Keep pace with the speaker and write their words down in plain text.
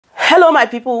Hello my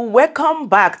people, welcome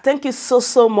back. Thank you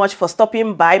so much for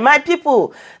stopping by. My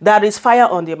people, there is fire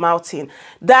on the mountain.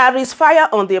 There is fire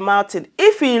on the mountain.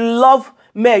 If you love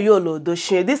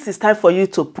Edochie, this is time for you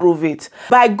to prove it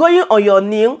by going on your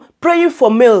knee, praying for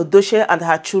Edochie and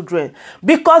her children,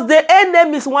 because the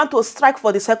enemies want to strike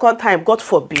for the second time. God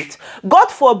forbid. God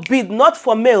forbid, not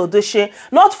for Edochie,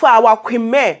 not for our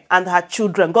Queen May and her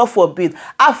children. God forbid.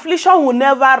 Affliction will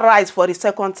never rise for the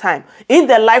second time in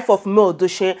the life of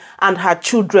Edochie and her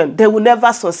children. They will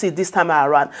never succeed this time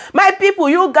around. My people,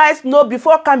 you guys know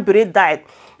before Cambiri died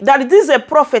that this is a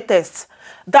prophetess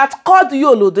that called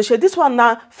Edochie, this one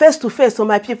now face to face to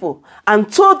my people,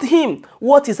 and told him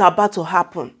what is about to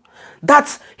happen.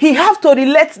 That he have to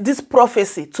relate this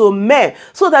prophecy to men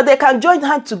so that they can join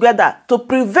hands together to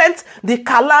prevent the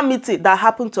calamity that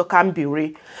happened to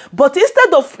Cambiri. But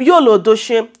instead of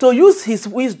Edochie to use his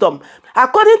wisdom,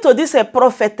 according to this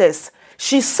prophetess,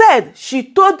 she said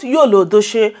she told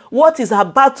Edochie what is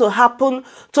about to happen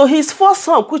to his first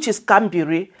son, which is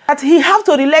Cambiri, that he have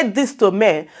to relate this to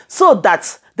men so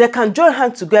that they can join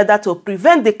hands together to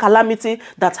prevent the calamity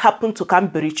that happened to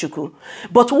Cambiri Chuku.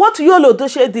 But what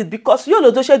Edochie did, because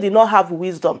Edochie did not have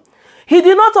wisdom, he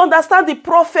did not understand the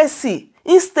prophecy.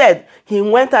 Instead, he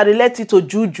went and related to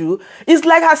Juju. It's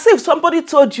like as if somebody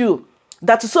told you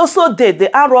that so day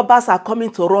the armed robbers are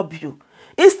coming to rob you.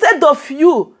 Instead of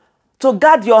you to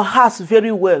guard your house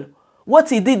very well, what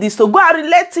he did is to go and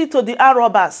relate it to the armed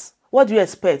robbers. What do you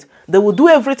expect? They will do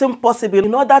everything possible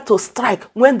in order to strike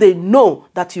when they know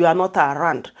that you are not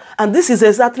around. And this is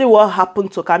exactly what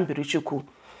happened to Cambiri Chuku.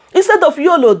 Instead of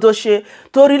Edochie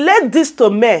to relate this to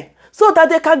men so that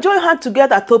they can join hands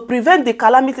together to prevent the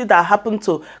calamity that happened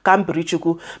to Cambiri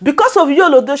Chuku, because of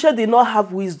Edochie did not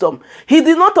have wisdom, he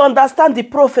did not understand the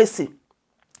prophecy.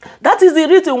 That is the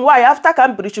reason why after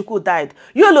Cambiri Chuku died,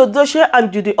 Edochie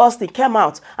and Judy Austin came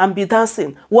out and be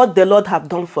dancing what the Lord have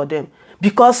done for them.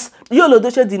 Because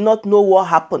Edochie did not know what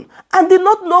happened and did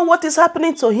not know what is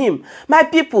happening to him. My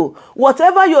people,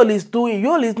 whatever Yol is doing,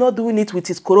 Yol is not doing it with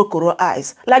his koro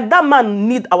eyes. Like that man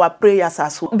need our prayers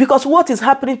as well. Because what is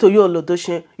happening to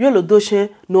Edochie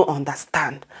no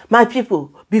understand. My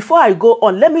people, before I go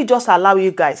on, let me just allow you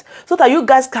guys so that you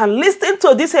guys can listen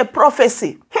to this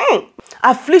prophecy.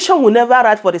 Affliction will never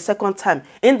rise for the second time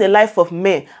in the life of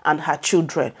May and her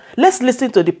children. Let's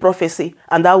listen to the prophecy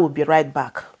and I will be right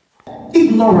back.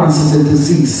 Ignorance is a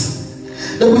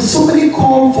disease. There were so many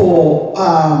call for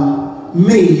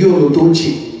May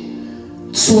Edochie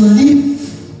to leave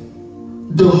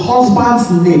the husband's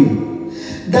name.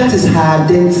 That is her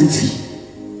identity.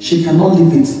 She cannot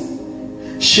leave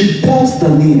it. She built the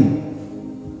name.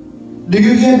 Do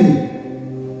you hear me?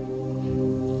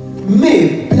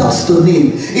 May built the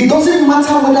name. It doesn't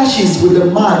matter whether she's with a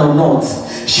man or not.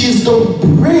 She's the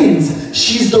brains.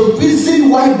 She's the reason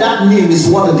why that name is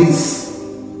what it is.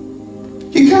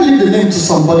 You can't leave the name to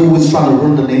somebody who is trying to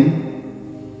run the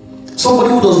name. Somebody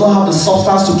who does not have the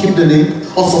substance to keep the name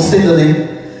or sustain the name.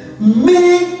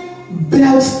 May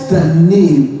built the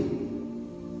name.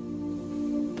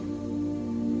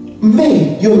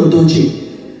 May Edochie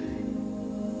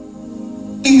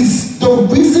is the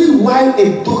reason why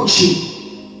Edochie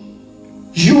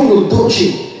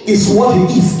is what he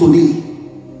is today.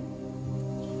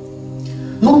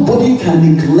 Nobody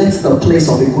can neglect the place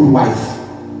of a good wife.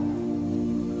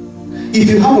 If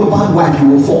you have a bad wife, you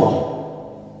will fall.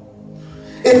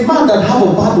 A man that have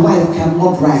a bad wife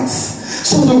cannot rise.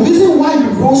 So the reason why you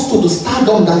rose to the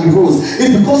stardom that you rose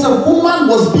is because a woman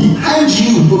was behind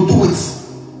you to do it.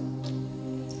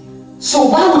 So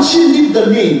why would she leave the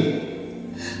name?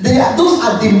 Those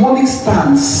are demonic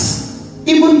stands.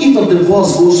 Even if a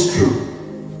divorce goes through,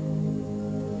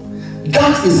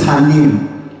 that is her name.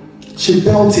 She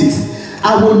built it.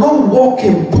 I will not walk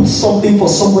and put something for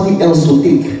somebody else to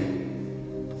take.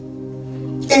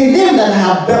 A name that I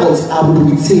have built, I will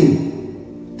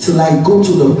retain till I go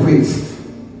to the grave.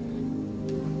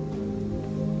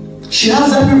 She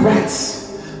has every right,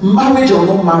 marriage or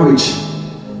no marriage,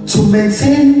 to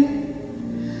maintain.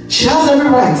 She has every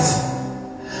right,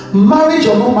 marriage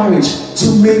or no marriage,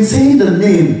 to maintain the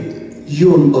name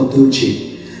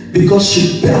Edochie, because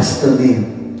she built the name.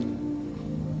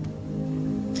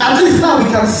 At least now we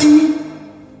can see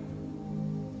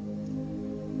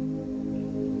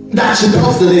that she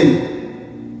built the name.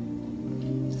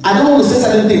 I don't want to say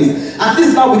certain things. At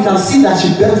least now we can see that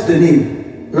she built the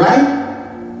name. Right?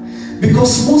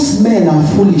 Because most men are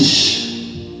foolish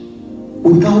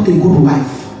without a good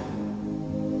wife.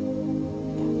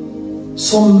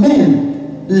 Some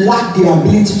men lack the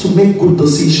ability to make good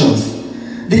decisions.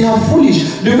 They are foolish.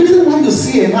 The reason why you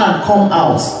see a man come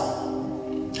out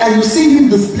And you see him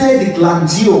display the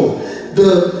grandeur,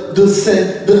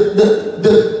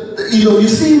 you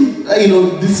see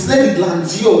him, display the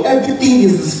grandeur. Everything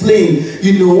is displaying,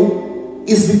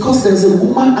 it's because there's a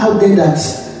woman out there that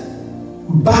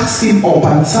backs him up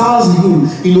and tells him,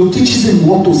 teaches him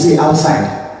what to say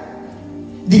outside.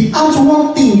 The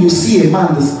outward thing you see a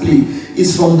man display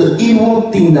is from the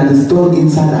inward thing that is done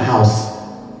inside the house.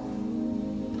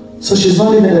 So she's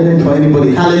not leaving a name for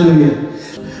anybody. Hallelujah.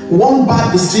 One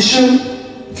bad decision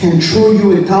can throw you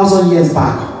 1,000 years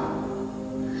back.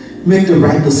 Make the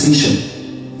right decision.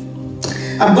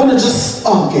 I'm just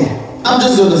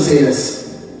going to say this.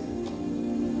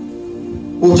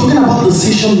 We're talking about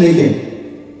decision making.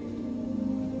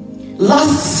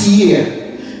 Last year,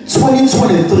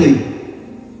 2023,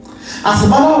 as a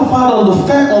matter of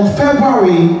fact, on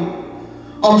February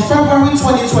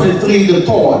 2023, the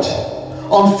 3rd,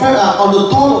 on the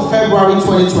 3rd of February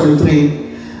 2023,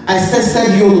 I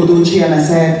texted Edochie and I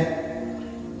said,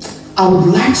 I would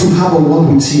like to have a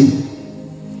word with you.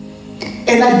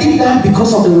 And I did that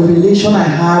because of the revelation I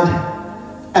had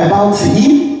about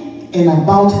him and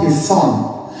about his son.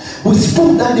 We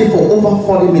spoke that day for over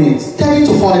 40 minutes, 30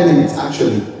 to 40 minutes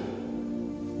actually.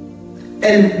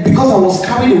 And because I was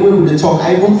carried away with the talk,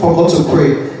 I even forgot to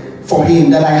pray for him.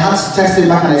 That I had to text him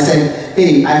back and I said,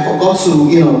 hey, I forgot to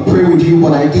pray with you,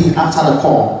 but I did after the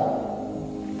call.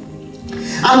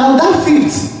 And on that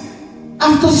 5th,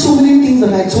 after so many things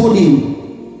that I told him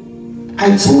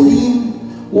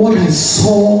what I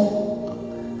saw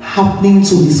happening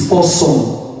to his first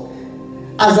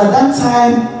son. As at that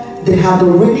time, they had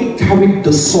already carried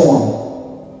the son.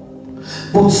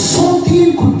 But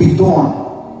something could be done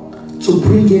to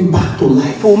bring him back to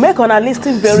life. We'll make on a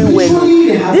listing very well.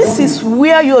 This is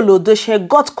where Edochie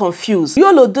got confused.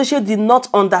 Edochie did not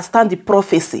understand the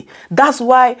prophecy. That's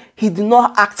why he did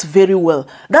not act very well.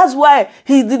 That's why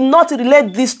he did not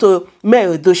relate this to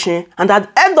Edochie. And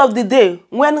at the end of the day,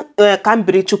 when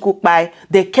Kambiri Chukukpai,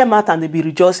 they came out and they be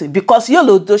rejoicing because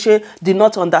Edochie did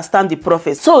not understand the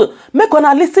prophecy. So make on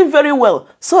a listing very well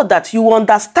so that you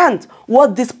understand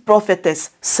what this prophetess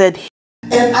said.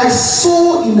 And I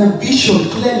saw in a vision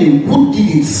clearly who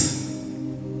did it.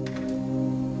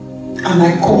 And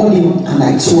I called him and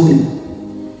I told him.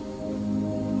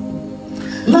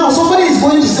 Now somebody is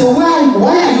going to say,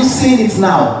 why are you saying it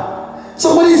now?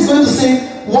 Somebody is going to say,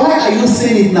 why are you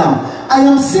saying it now? I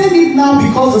am saying it now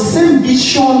because the same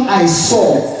vision I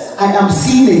saw, I am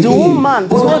seeing again. The woman,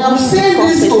 but I am saying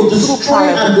this to destroy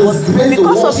and disgrace the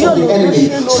works of the enemy.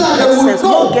 So that they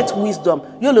will not get wisdom.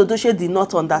 Edochie did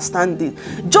not understand it.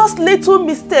 Just little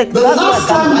mistake. The last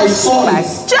time I saw it,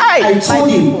 I told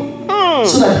him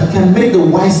so that he can make the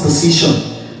wise decision,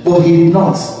 but he did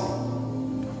not.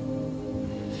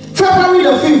 February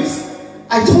the 5th,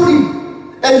 I told him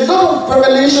a lot of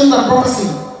revelations and prophecy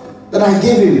that I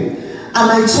gave him. And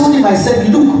I told him, I said,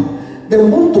 look, they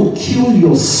want to kill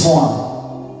your son.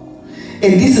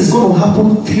 And this is going to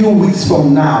happen few weeks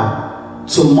from now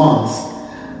to months.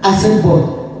 I said, but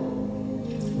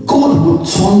God will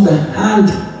turn the hand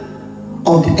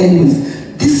of the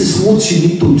enemies. This is what you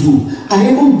need to do.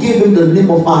 I even gave him the name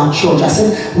of our church. I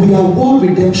said, we are World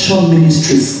Redemption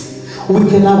Ministries. We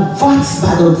can advance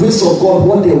by the grace of God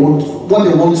what they want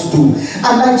to do.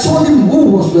 And I told him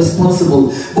who was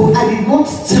responsible, but I did not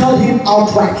tell him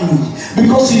outrightly,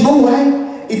 because you know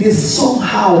why? It is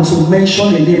somehow to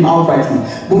mention a name outrightly,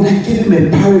 but I gave him a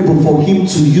parable for him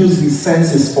to use his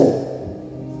senses for.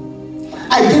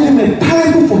 I gave him a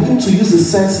parable for him to use his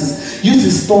senses, use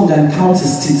his tongue and count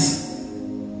his teeth.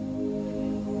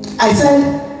 I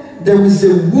said, there is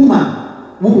a woman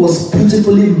who was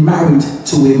beautifully married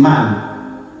to a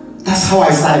man. That's how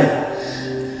I started.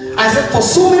 I said, for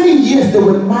so many years they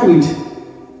were married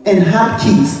and had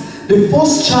kids. The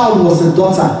first child was a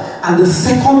daughter and the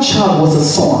second child was a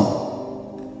son.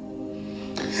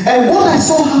 And what I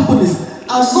saw happen is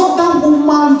another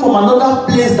woman from another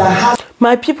place that has...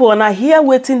 My people, and I hear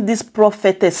what this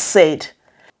prophetess said.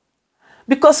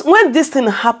 Because when this thing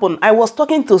happened, I was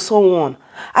talking to someone.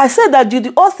 I said that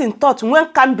Judy Austin thought when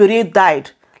Kambiri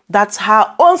died, that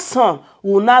her own son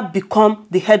will now become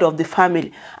the head of the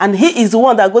family. And he is the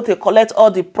one that going to collect all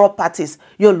the properties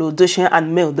Edochie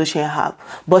and Edochie have.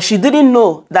 But she didn't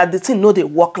know that the thing they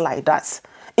work like that.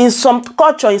 In some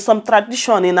culture, in some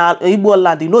tradition in our Igbo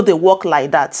land, they work like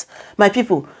that. My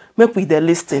people, make we the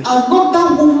listing.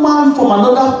 Another woman from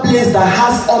another place that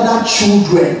has other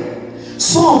children,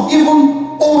 some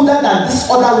even older than this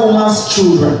other woman's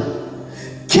children,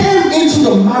 came into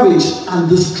the marriage and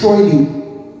destroyed him.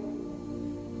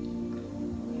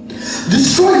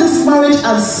 destroyed this marriage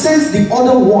and sent the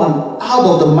other one out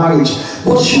of the marriage.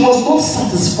 But she was not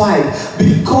satisfied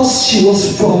because she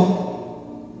was from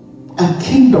a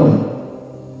kingdom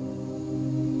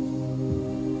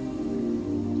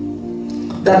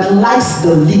that likes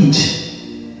the lead.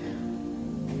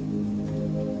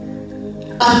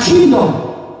 A kingdom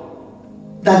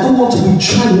that don't want to be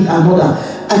joined with another.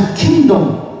 A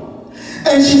kingdom.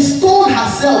 And she's told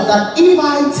herself that if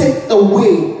I take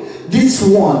away this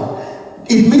one,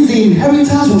 it means the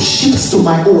inheritance will shift to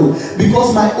my own,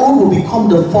 because my own will become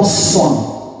the first son.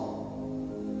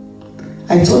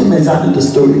 I told him exactly the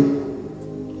story.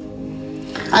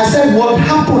 I said what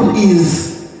happened is,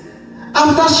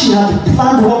 after she had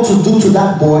planned what to do to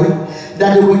that boy,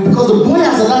 that they would, because the boy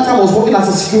at that time was working as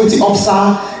a security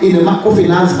officer in a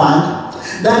microfinance bank,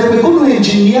 that they were going to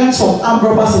engineer some armed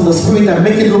robbers in the spirit and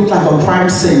make it look like a crime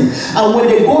scene. And when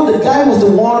they go, the guy was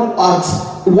the one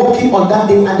working on that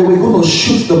day, and they were going to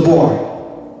shoot the boy.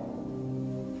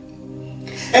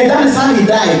 And that is how he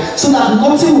died, so that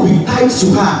nothing will be tied to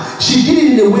her. She did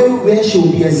it in a way where she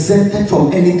will be exempted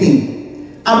from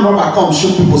anything. Armed robber come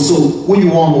shoot people, so when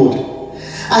you want hold.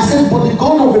 I said, but the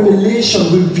God of revelation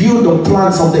revealed the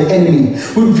plans of the enemy,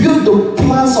 revealed the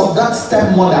plans of that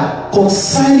stepmother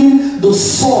concerning the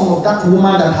son of that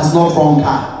woman that has not wronged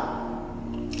her.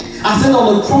 I said,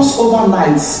 on the crossover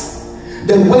nights,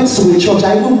 they went to a church.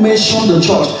 I even mentioned the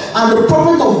church. And the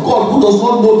prophet of God, who does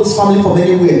not know this family from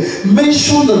anywhere,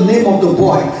 mentioned the name of the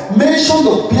boy, mentioned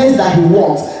the place that he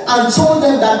worked, and told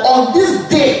them that on this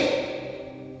day,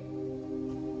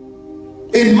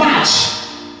 in March,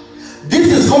 this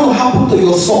is going to happen to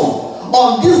your son.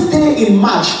 On this day in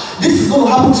March, this is going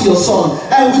to happen to your son.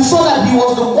 And we saw that he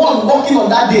was the one walking on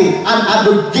that day, and at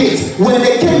the gate, when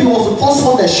they came, he was the first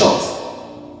one they shot.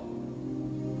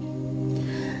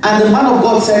 And the man of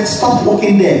God said, stop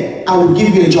walking there. I will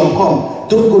give you a job. Come.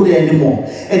 Don't go there anymore.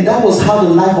 And that was how the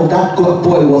life of that God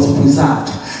boy was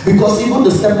preserved. Because even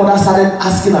the stepmother started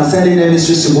asking and sending them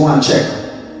messages to go and check.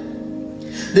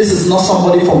 This is not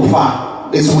somebody from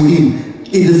far. It's with him.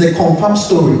 It is a confirmed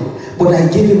story. But I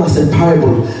gave him as a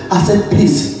parable. I said,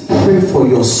 please pray for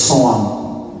your son.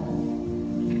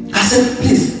 I said,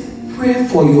 please pray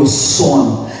for your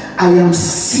son. I am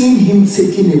seeing him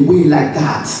taken away like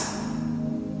that.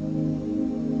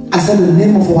 I said, the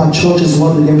name of our church is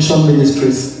World Redemption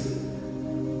Ministries.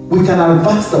 We can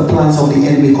avert the plans of the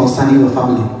enemy concerning your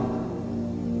family.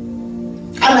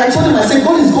 And I told him, I said,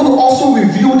 God is going to also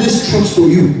reveal this truth to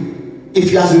you,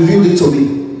 if he has revealed it to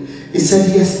me. He said,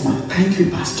 yes, ma'am. Thank you,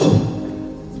 Pastor.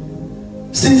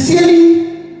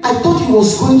 Sincerely, I thought he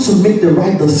was going to make the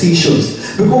right decisions.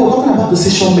 Because we're talking about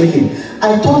decision making.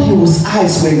 I thought his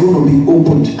eyes were going to be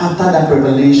opened after that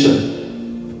revelation.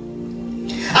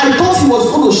 I thought he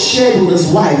was going to share with his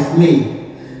wife, May.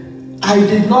 I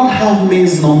did not have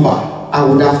May's number. I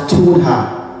would have told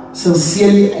her.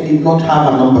 Sincerely, I did not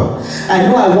have a number. I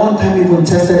know I one time even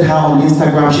tested her on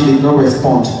Instagram. She did not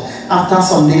respond. After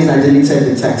some days, I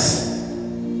deleted the text.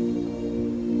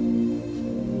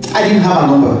 I didn't have a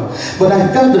number. But I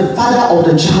felt the father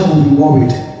of the child would be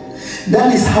worried.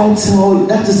 That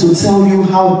is to tell you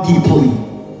how deeply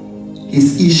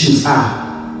his issues are.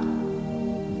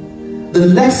 The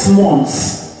next month,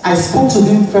 I spoke to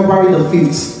him February the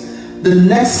 5th. The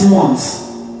next month,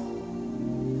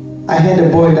 I heard a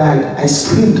boy died. I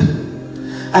screamed.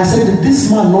 I said, did this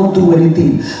man not do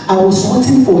anything? I was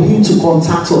waiting for him to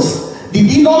contact us. Did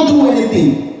he not do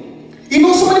anything? You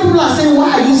know, so many people are saying,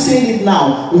 why are you saying it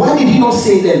now? Why did he not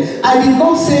say it then? I did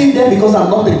not say it then because I'm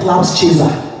not a clouds chaser.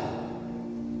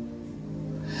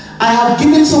 I have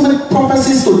given so many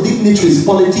prophecies to dignitaries,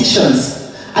 politicians.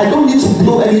 I don't need to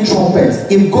blow any trumpet.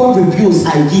 If God reveals,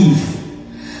 I give.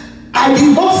 I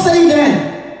did not say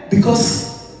then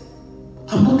because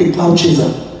I'm not a cloud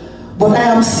chaser. But I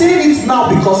am saying it now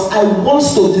because I want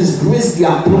to disgrace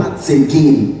their plans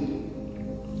again.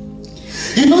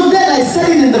 You know, then I said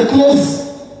it in the close.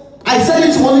 I said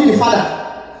it to only the Father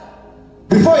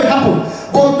before it happened.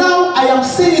 But now I am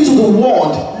saying it to the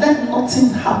world. Let nothing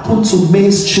happen to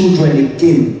May's children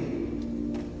again.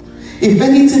 If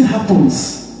anything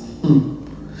happens,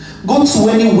 go to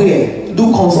anywhere,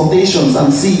 do consultations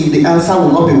and see if the answer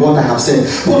will not be what I have said.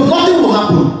 But nothing will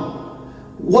happen.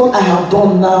 What I have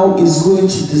done now is going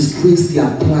to disgrace their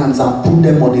plans and put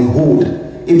them on a hold,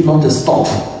 if not a stop.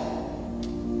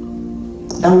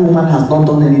 That woman has not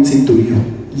done anything to you.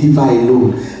 Leave her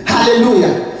alone.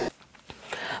 Hallelujah.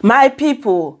 My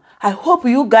people, I hope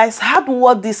you guys heard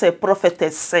what this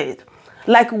prophetess said.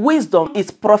 Like, wisdom is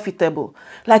profitable.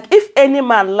 Like, if any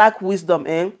man lack wisdom,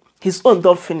 his own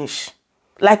don't finish.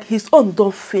 like his own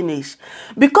don't finish.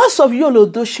 Because of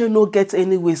Edochie no get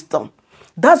any wisdom.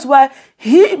 That's why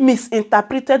he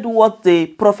misinterpreted what the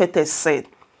prophetess said.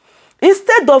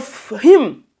 Instead of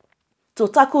him to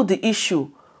tackle the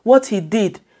issue, what he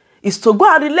did is to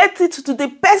go and relate it to the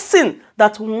person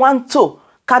that want to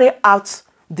carry out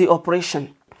the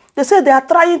operation. They say they are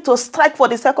trying to strike for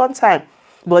the second time,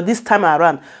 but this time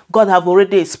around, God have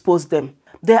already exposed them.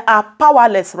 They are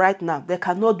powerless right now. They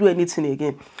cannot do anything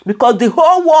again because the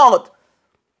whole world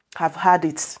have had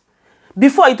it.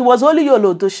 Before, it was only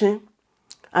Edochie,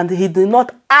 and he did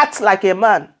not act like a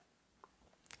man.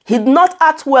 He did not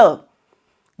act well.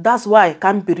 That's why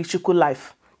Kambirichuku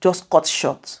life just cut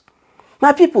short.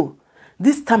 My people,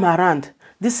 this time around,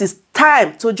 this is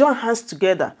time to join hands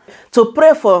together to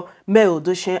pray for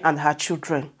Edochie and her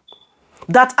children.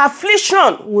 That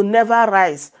affliction will never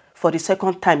rise for the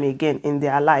second time again in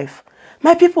their life.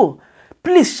 My people,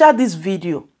 please share this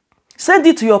video. Send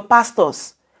it to your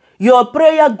pastors, your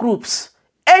prayer groups,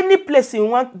 any place you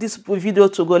want this video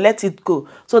to go, let it go.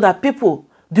 So that people,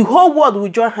 the whole world will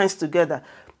join hands together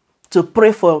to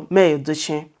pray for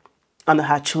Edochie and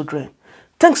her children.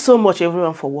 Thanks so much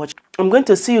everyone for watching. I'm going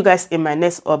to see you guys in my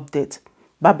next update.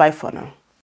 Bye-bye for now.